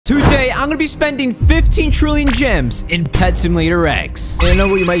Today, I'm gonna be spending 15 trillion gems in Pet Simulator X. And I know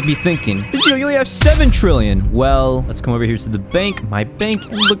what you might be thinking. But you only have 7 trillion. Well, let's come over here to the bank, my bank,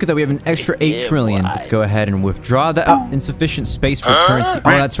 and look at that. We have an extra 8 trillion. Let's go ahead and withdraw that. Oh, insufficient space for currency.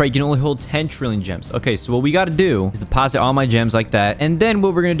 Oh, that's right. You can only hold 10 trillion gems. Okay, so what we gotta do is deposit all my gems like that. And then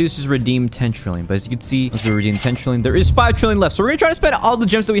what we're gonna do is just redeem 10 trillion. But as you can see, once we redeem 10 trillion, there is 5 trillion left. So we're gonna try to spend all the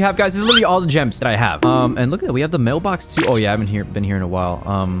gems that we have, guys. This is literally all the gems that I have. And look at that. We have the mailbox too. Oh, yeah, I haven't been here in a while.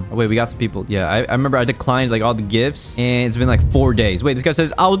 Oh, wait, we got some people. Yeah, I remember I declined like all the gifts, and it's been like 4 days. Wait, this guy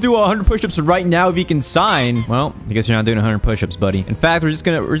says, I'll do 100 push-ups right now if you can sign. Well, I guess you're not doing 100 push-ups, buddy. In fact, we're just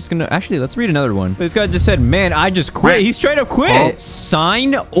gonna actually, let's read another one. This guy just said, man, I just quit. He straight up quit.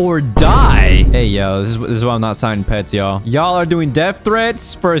 Sign or die. Hey, yo, this is why I'm not signing pets, y'all. Y'all are doing death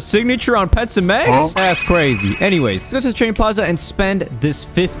threats for a signature on PetSimX? That's crazy. Anyways, let's go to the trading plaza and spend this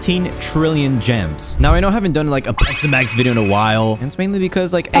 15 trillion gems. Now, I know I haven't done like a PetSimX video in a while, and it's mainly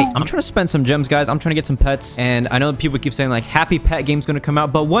because like, hey, I'm trying to spend some gems, guys. I'm trying to get some pets, and I know people keep saying like Happy Pet Game's gonna come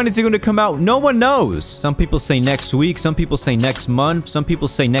out, but when is it gonna come out? No one knows. Some people say next week, some people say next month, some people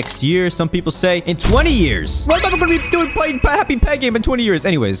say next year, some people say in 20 years. What am I gonna be playing Happy Pet Game in 20 years?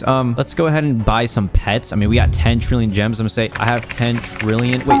 Anyways, let's go ahead and buy some pets. I mean, we got 10 trillion gems. I'm gonna say I have 10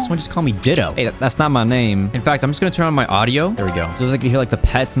 trillion. Wait, someone just called me Ditto. Hey, that's not my name. In fact, I'm just gonna turn on my audio. There we go. Just like you hear like the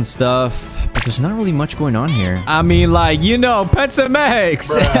pets and stuff, but there's not really much going on here. I mean, like, you know,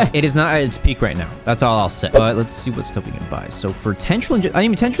 PetSimX. It is not at its peak right now. That's all I'll say. But let's see what stuff we can buy. So for 10 trillion gems, I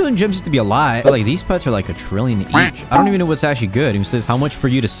mean, 10 trillion gems used to be a lot, but like these pets are like a trillion each. I don't even know what's actually good. It says how much for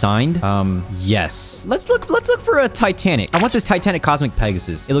you to sign. Yes. Let's look for a Titanic. I want this Titanic Cosmic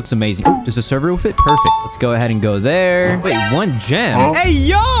Pegasus. It looks amazing. Oh, does the server fit? Perfect. Let's go ahead and go there. Wait, 1 gem. Hey,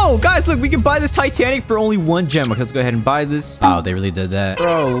 yo, guys, look, we can buy this Titanic for only 1 gem. Okay, let's go ahead and buy this. Oh, they really did that.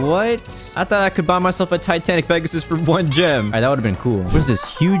 Bro, what? I thought I could buy myself a Titanic Pegasus for 1 gem. All right, that would have been cool. What is this?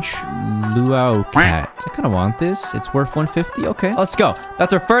 Huge luau cat. I kind of want this. It's worth 150. Okay, let's go.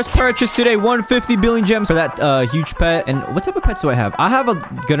 That's our first purchase today. 150 billion gems for that huge pet. And what type of pets do I have? I have a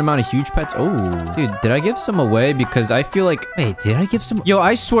good amount of huge pets. Oh, dude, did I give some away? Because I feel like, wait, did I give some? Yo,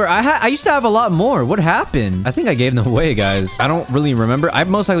 I swear, I used to have a lot more. What happened? I think I gave them away, guys. I don't really remember. I've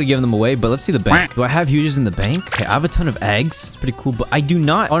most likely given them away, but let's see the bank. Do I have huges in the bank? Okay, I have a ton of eggs. It's pretty cool, but I do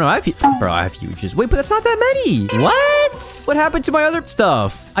not. Oh, no, I have, bro, I have huges. Wait, but that's not that many. What? What happened to my other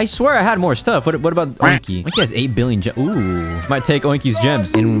stuff? I swear I had more stuff. What about Oinky? Oinky has 8 billion gems. Ooh, might take Oinky's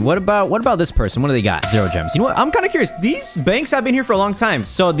gems. And what about this person? What do they got? 0 gems. You know what? I'm kind of curious. These banks have been here for a long time,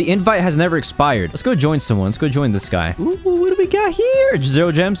 so the invite has never expired. Let's go join someone. Let's go join this guy. Ooh, what do we got here?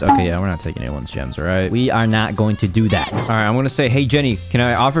 0 gems? Okay, yeah, we're not taking anyone's gems, all right? We are not going to do that. All right, I'm going to say, hey, Jenny, can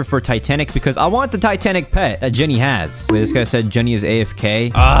I offer for Titanic? Because I want the Titanic pet that Jenny has. Wait, this guy said Jenny is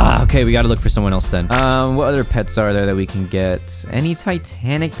AFK. Ah, okay, we got to look for someone else then. What other pets are there that we can get? Any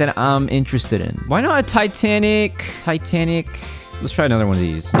Titanic that I'm interested in? Why not a Titanic? Let's try another one of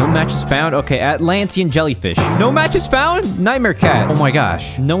these. No matches found. Okay, Atlantean jellyfish. No matches found? Nightmare cat. Oh my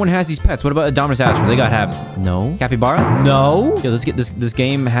gosh. No one has these pets. What about Adonis Astro? They gotta have it. No. Capybara? No. Yo, let's get this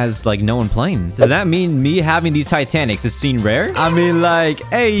game has like no one playing. Does that mean me having these Titanics is seen rare? I mean, like,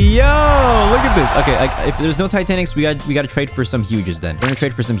 hey, yo, look at this. Okay, like if there's no Titanics, we gotta trade for some huges then. We're gonna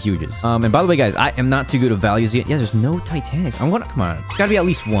trade for some huges. And by the way, guys, I am not too good at values yet. Yeah, there's no Titanics. Come on. There's gotta be at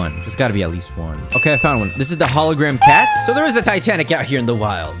least one. There's gotta be at least one. Okay, I found one. This is the hologram cat. So there is a Titanic out here in the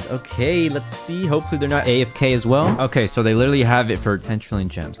wild. Okay, let's see. Hopefully they're not AFK as well. Okay, so they literally have it for 10 trillion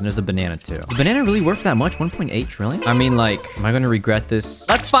gems, and there's a banana too. Is the banana really worth that much? 1.8 trillion? I mean, like, am I gonna regret this?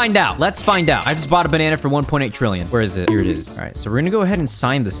 Let's find out. I just bought a banana for 1.8 trillion. Where is it? Here it is. All right, so we're gonna go ahead and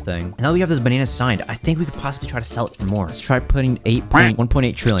sign this thing. Now that we have this banana signed, I think we could possibly try to sell it for more. Let's try putting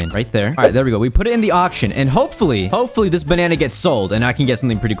 1.8 trillion right there. All right, there we go. We put it in the auction, and hopefully this banana gets sold, and I can get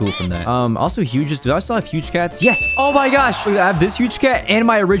something pretty cool from that. Also huges. Do I still have huge cats? Yes. Oh my gosh. Look, I have this huge cat and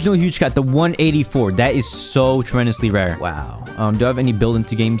my original huge cat, the 184. That is so tremendously rare. Wow. Do I have any build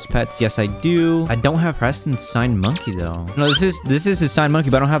into games pets? Yes, I do. I don't have Preston's signed monkey though. No, this is his signed monkey,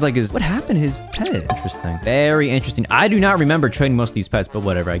 but I don't have like his. What happened to his pet? Interesting. Very interesting. I do not remember trading most of these pets, but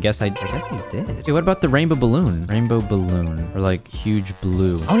whatever. I guess I did. Okay, what about the rainbow balloon? Rainbow balloon or like huge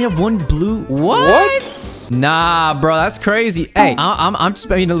blue. I only have 1 blue. What? Nah, bro, that's crazy. Hey, I'm just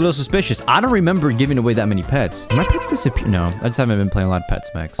being a little suspicious. I don't remember giving away that many pets. Did my pets disappear? No, I just haven't been playing a lot of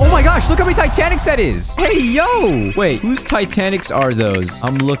PetSimX. Oh my gosh, look how many Titanics that is. Hey, yo. Wait, whose Titanics are those?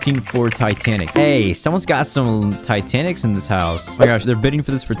 I'm looking for Titanics. Hey, someone's got some Titanics in this house. Oh my gosh, they're bidding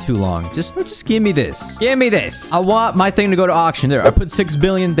for this for too long. Just give me this. Give me this. I want my thing to go to auction. There, I put 6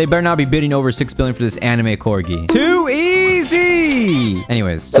 billion. They better not be bidding over 6 billion for this anime corgi. Too easy.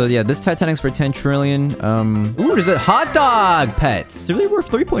 Anyways, so yeah, this Titanic's for 10 trillion. Ooh, there's a hot dog pets. Is it really worth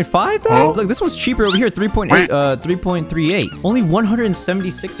 3.5 though? Look, this one's cheaper over here. 3.8, 3.38. Only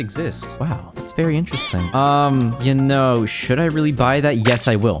 176 exist. Wow, that's very interesting. You know, should I really buy that? Yes,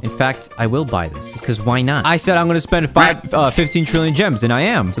 I will. In fact, I will buy this because why not? I said I'm gonna spend 15 trillion gems, and I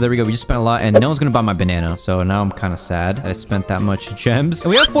am. So there we go. We just spent a lot, and no one's gonna buy my banana. So now I'm kind of sad that I spent that much gems. And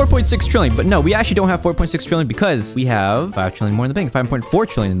we have 4.6 trillion, but no, we actually don't have 4.6 trillion because we have 5 trillion more in the bank. 5.4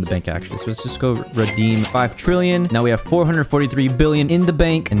 trillion in the bank actually. So let's just go redeem 5 trillion. Now we have 443 billion in the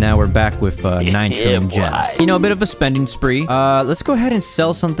bank, and now we're back with 9 trillion gems. You know, a bit of a spending spree. Let's go ahead and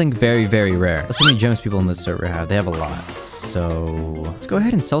sell something very, very rare. Let's see how many gems people in this server have. They have a lot. So let's go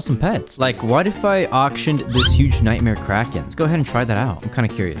ahead and sell some pets. Like, what if I auctioned this huge nightmare kraken? Let's go ahead and try that out. I'm kind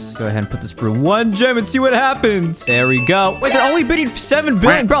of curious. Go ahead and put this for 1 gem and see what happens. There we go. Wait, they're only bidding 7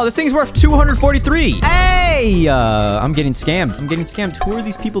 billion. Bro, this thing's worth 243. Hey, I'm getting scammed. I'm getting scammed. Who are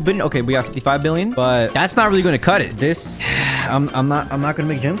these people bidding? Okay, we got 55 billion, but that's not really going to cut it. This, I'm not going to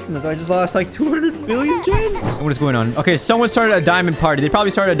make gems from this. I just lost like 200 billion gems. What is going on? Okay, someone started a diamond party. They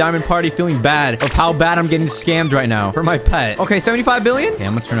probably started a diamond party feeling bad of how bad I'm getting scammed right now for my pet. Okay, 75 billion. Okay,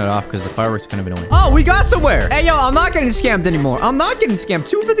 I'm gonna turn it off because the fireworks are kind of annoying. Oh, we got somewhere. Hey, yo, I'm not getting scammed anymore. I'm not getting scammed.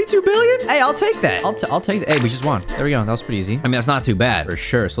 252 billion? Hey, I'll take that. I'll take that. Hey, we just won. There we go. That was pretty easy. I mean, that's not too bad for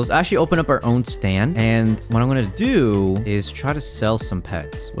sure. So let's actually open up our own stand. And what I'm gonna do is try to sell some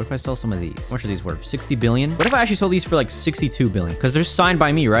pets. What if I sell some of these? How much are these worth? 60 billion? What if I actually sold these for like 62 billion? Because they're signed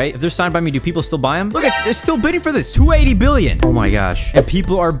by me, right? If they're signed by me, do people still buy them? Look, they're still bidding for this. 280 billion. Oh my gosh. And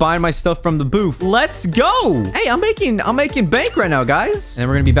people are buying my stuff from the booth. Let's go. Hey, I'm making bank right now, guys. And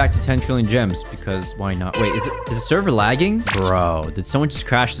we're gonna be back to 10 trillion gems because why not? Wait, is the server lagging? Bro, did someone just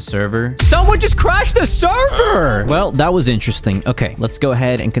crash the server? Someone just crashed the server! Well, that was interesting. Okay, let's go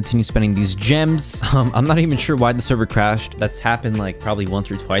ahead and continue spending these gems. I'm not even sure why the server crashed. That's happened like probably once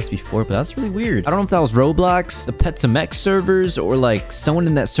or twice before, but that's really weird. I don't know if that was Roblox, the Petsmx servers, or like someone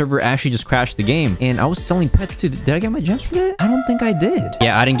in that server actually just crashed the game. And I was selling pets too. Did I get my gems for that? I don't think I did.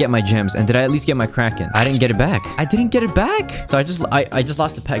 Yeah, I didn't get my gems. And did I at least get my kraken? I didn't get it back. I didn't get it back. So I just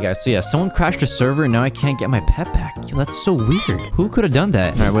lost a pet, guys. So yeah, someone crashed a server and now I can't get my pet back. Yo, that's so weird. Who could have done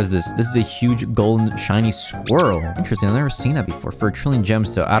that? All right, what is this? This is a huge golden shiny squirrel. Interesting. I've never seen that before. For 1 trillion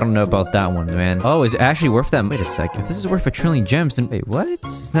gems, so I don't know about that one, man. Oh, is it actually worth that? Wait a second. If this is worth 1 trillion gems, then wait, what?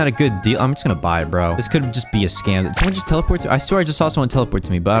 It's not a good deal. I'm just gonna buy it, bro. This could just be a scam. Did someone just teleport to? I swear I just saw someone teleport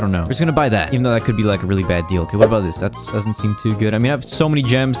to me, but I don't know. We're just gonna buy that, even though that could be like a really bad deal. Okay, what about this? That doesn't seem too good. I mean, I have so many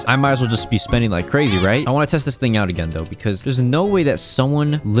gems. I might as well just be spending like crazy, right? I want to test this thing out again though, because there's no way that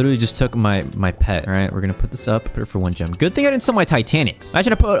someone literally just took my pet. All right, we're gonna put this up, put it for 1 gem. Good thing I didn't sell my Titanics.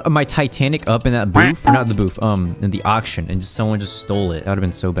 Imagine I put my Titanic up in that booth, or not the booth, in the auction, and someone just stole it. That would have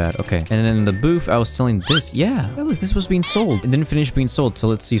been so bad. Okay, and then in the booth, I was selling this. Yeah, look, this was being sold. It didn't finish being sold, so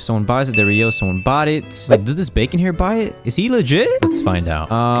let's see if someone buys it. There we go. Someone bought it. Like, did this bacon here buy it? Is he legit? Let's find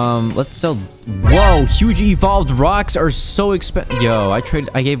out. Let's sell. Whoa, huge evolved rocks are so expensive. Yo, I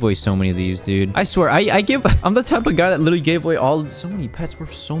gave away so many of these, dude. I swear, I'm the type of guy that literally gave away so many pets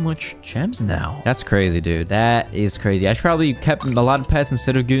worth so much gems now. That's crazy, dude. That is crazy. I probably kept a lot of pets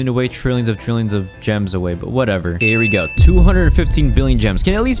instead of giving away trillions of gems away, but whatever. Okay, here we go. 215 billion gems.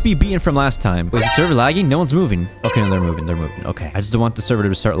 Can at least be beaten from last time. Wait, is the server lagging? No one's moving. Okay, no, they're moving. They're moving. Okay, I just don't want the server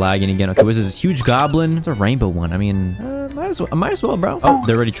to start lagging again. Okay, what is this? Huge goblin? It's a rainbow one. I mean, might as well, bro. Oh,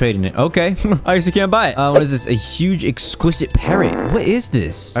 they're already trading it. Okay. I guess you can't buy it. What is this? A huge exquisite parrot. What is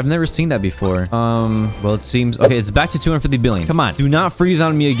this? I've never seen that before. Well, it seems... Okay, it's back to 250 billion. Come on. Do not freeze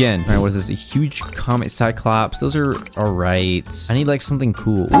on me again. All right, what is this? A huge comet cyclops. Those are all right. I need like something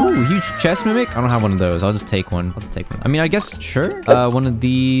cool. Ooh, huge chest mimic. I don't have one of those. I'll just take one. I mean, I guess, sure. One of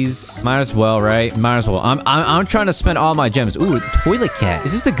these. Might as well, right? Might as well. I'm trying to spend all my gems. Ooh, toilet cat.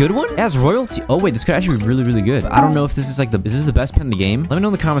 Is this the good one? It has royalty. Oh, wait, this could actually be really, really good. I don't know if this is like is this the best pet in the game? Let me know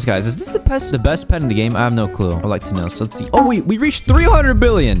in the comments, guys. Is this the best pet in the game? I have no clue. I'd like to know. So let's see. Oh, wait, we reached 300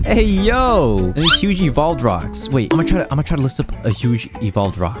 billion. Hey, yo. And these huge evolved rocks. Wait, I'm gonna try to list up a huge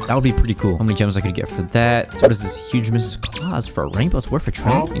evolved rock. That would be pretty cool. How many gems I could get for that? So what is this huge Mrs. Claus for a rainbow? It's worth a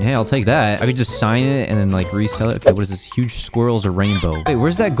trillion. I mean, hey, I'll take that. I could just sign it and then like resell it. Okay, what is this? Huge squirrel's a rainbow. Wait,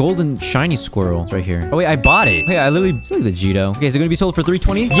 where's that golden shiny squirrel? It's right here. Oh, wait, I bought it. Hey, I literally... It's like the Cheeto. Okay, is it gonna be sold for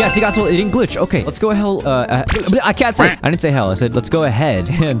 320? Yes, it got sold. It didn't glitch. Okay, let's go ahead. I can't say. I didn't say hell. I said, let's go ahead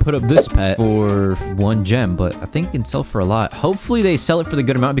and put up this pet for 1 gem, but I think it can sell for a lot. Hopefully they sell it for the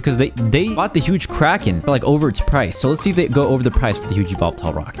good amount because they bought the huge Kraken for like over its price. So let's see if they go over the price for the huge evolved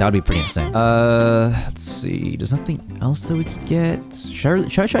Hellrock. That would be pretty insane. Let's see. There's nothing else that we could get.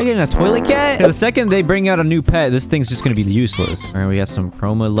 Should I try getting a toilet cat? The second they bring out a new pet, this thing's just gonna be useless. All right, we got some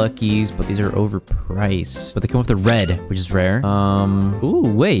Chroma Luckies, but these are overpriced. But they come with the red, which is rare.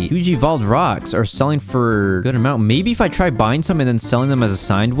 Ooh, wait. Huge evolved rocks are selling for a good amount. Maybe if I try buying some and then selling them as a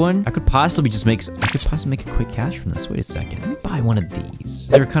signed one, I could possibly make a quick cash from this. Wait a second. Let me buy one of these.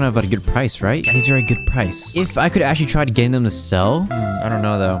 They're kind of at a good price, right? Yeah, these are a good price. If I could actually try to get them to sell, I don't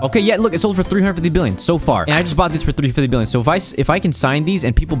know though. Okay, yeah, look, it sold for 350 billion so far. And I just bought these for 350 billion. So if I can sign these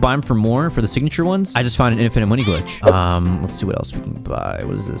and people buy them for more for the signature ones, I just found an infinite money glitch. Let's see what else we can buy.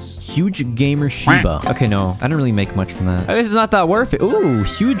 What is this? Huge Gamer Shiba. Okay, no, I didn't really make much from that. I guess it's not that worth it. Ooh,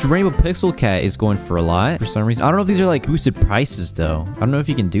 huge Rainbow Pixel Cat is going for a lot for some reason. I don't know if these are like boosted prices though. I don't know if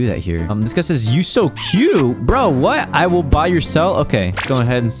you can do that here. This guy says, you so cute. Bro, what? I will buy your sell. Okay, go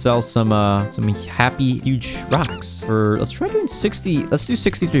ahead and sell some happy huge rocks for, let's try doing 60. Let's do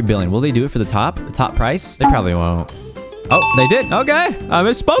 63 billion. Will they do it for the top price? They probably won't. Oh, they did. Okay. I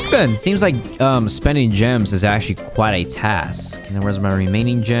misspoke then. Seems like spending gems is actually quite a task. And then where's my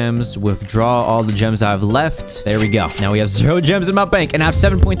remaining gems? Withdraw all the gems I've left. There we go. Now we have 0 gems in my bank and I have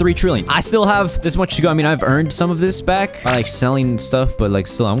 7.3 trillion. I still have this much to go. I mean, I've earned some of this back by like selling stuff, but like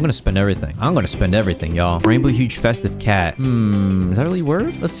still, I'm going to spend everything. I'm going to spend everything, y'all. Rainbow Huge Festive Cat. Is that really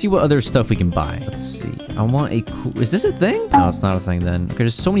worth? Let's see what other stuff we can buy. Let's see. I want a cool... Is this a thing? No, it's not a thing then. Okay,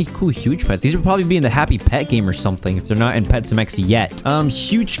 there's so many cool huge pets. These would probably be in the Happy Pet game or something if they're not in PetSimX yet.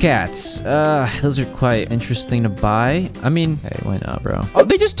 Huge cats. Those are quite interesting to buy. I mean, hey, why not, bro? Oh,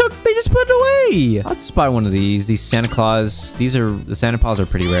 they just put it away. I'll just buy one of these. These Santa Claus. The Santa Paws are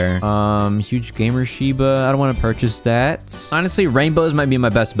pretty rare. Huge Gamer Shiba. I don't want to purchase that. Honestly, rainbows might be my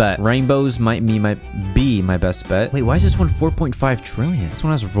best bet. Rainbows might be my best bet. Wait, why is this one 4.5 trillion? This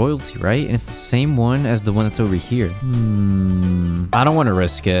one has royalty, right? And it's the same one as the one that's over here. I don't want to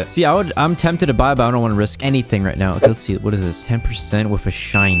risk it. See, I'm tempted to buy, but I don't want to risk anything right now. Okay, let's see. What is this? 10% with a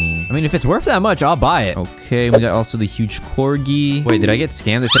shiny. I mean, if it's worth that much, I'll buy it. Okay, we got also the huge Corgi. Wait, did I get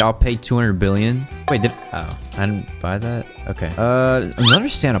scammed? They said I'll pay 200 billion. Wait, oh, I didn't buy that? Okay. Another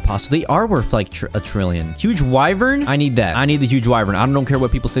Santa Paw. So they are worth like a trillion. Huge Wyvern? I need that. I need the huge Wyvern. I don't care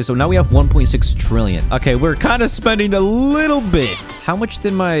what people say. So now we have 1.6 trillion. Okay, we're kind of spending a little bit. How much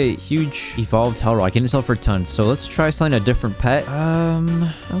did my huge evolved Hellrock? I can sell for a ton. So let's try selling a different pet.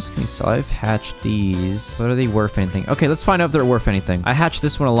 What else can we sell? I've hatched these. What are they worth anything? Okay, let's find out if they're worth anything. I hatched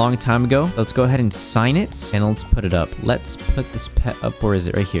this one a long time ago. Let's go ahead and sign it and let's put it up. Let's put this pet up. Where is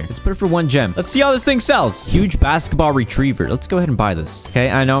it? Right here. Let's put it for 1 gem. Let's see how this thing sells. Huge basketball retriever. Let's go ahead and buy this. Okay,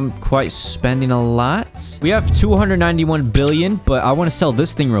 I know I'm quite spending a lot. We have 291 billion, but I want to sell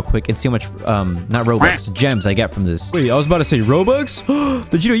this thing real quick and see how much, not Robux, gems I get from this. Wait, I was about to say Robux?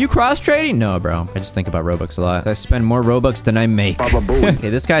 Did you know you cross trading? No, bro. I just think about Robux a lot. I spend more Robux than I make. Okay,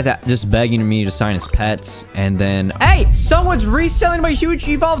 this guy's just begging me to sign his pets and then... Hey, someone's reselling my huge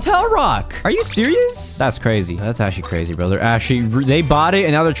evolved Hellrock. Are you serious? That's crazy. That's actually crazy, bro. They bought it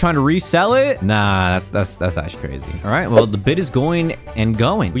and now they're trying to resell it? Nah, that's actually crazy. All right, well, the bid is going and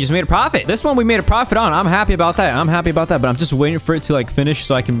going. We just made a profit. This one we made a profit on. I'm happy about that. But I'm just waiting for it to like finish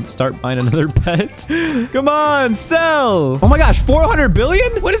so I can start buying another pet. Come on, sell. Oh my gosh, 400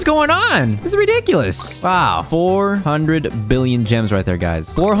 billion? What is going on? This is ridiculous. Wow, 400 billion gems right there,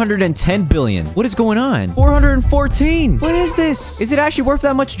 guys. 410 billion. What is going on? 414. What is this? Is it actually worth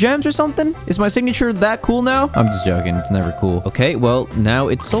that much gems or something? Is my signature that cool now? I'm just joking. It's never cool. Okay, well, now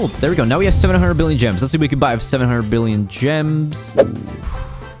it's sold. There we go. Now we have 700 billion gems. Let's see if we can buy 700 billion gems.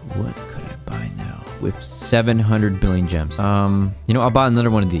 What could I buy now with 700 billion gems? You know, I'll buy another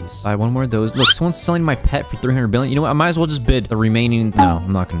one of these. Buy one more of those. Look, someone's selling my pet for 300 billion. You know what? I might as well just bid the remaining. No,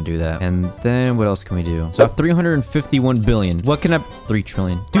 I'm not going to do that. And then what else can we do? So I have 351 billion. What can I... It's 3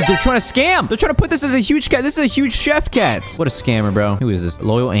 trillion. Dude, they're trying to scam. They're trying to put this as a huge cat. This is a huge chef cat. What a scammer, bro. Who is this?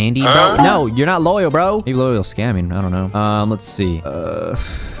 Loyal Andy, bro? No, you're not loyal, bro. Maybe loyal scamming. I don't know. Let's see.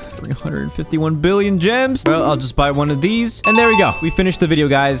 351 billion gems. Well, I'll just buy one of these. And there we go. We finished the video,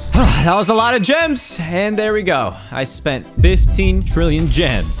 guys. That was a lot of gems. And there we go. I spent 15 trillion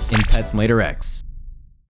gems in Pet Simulator X.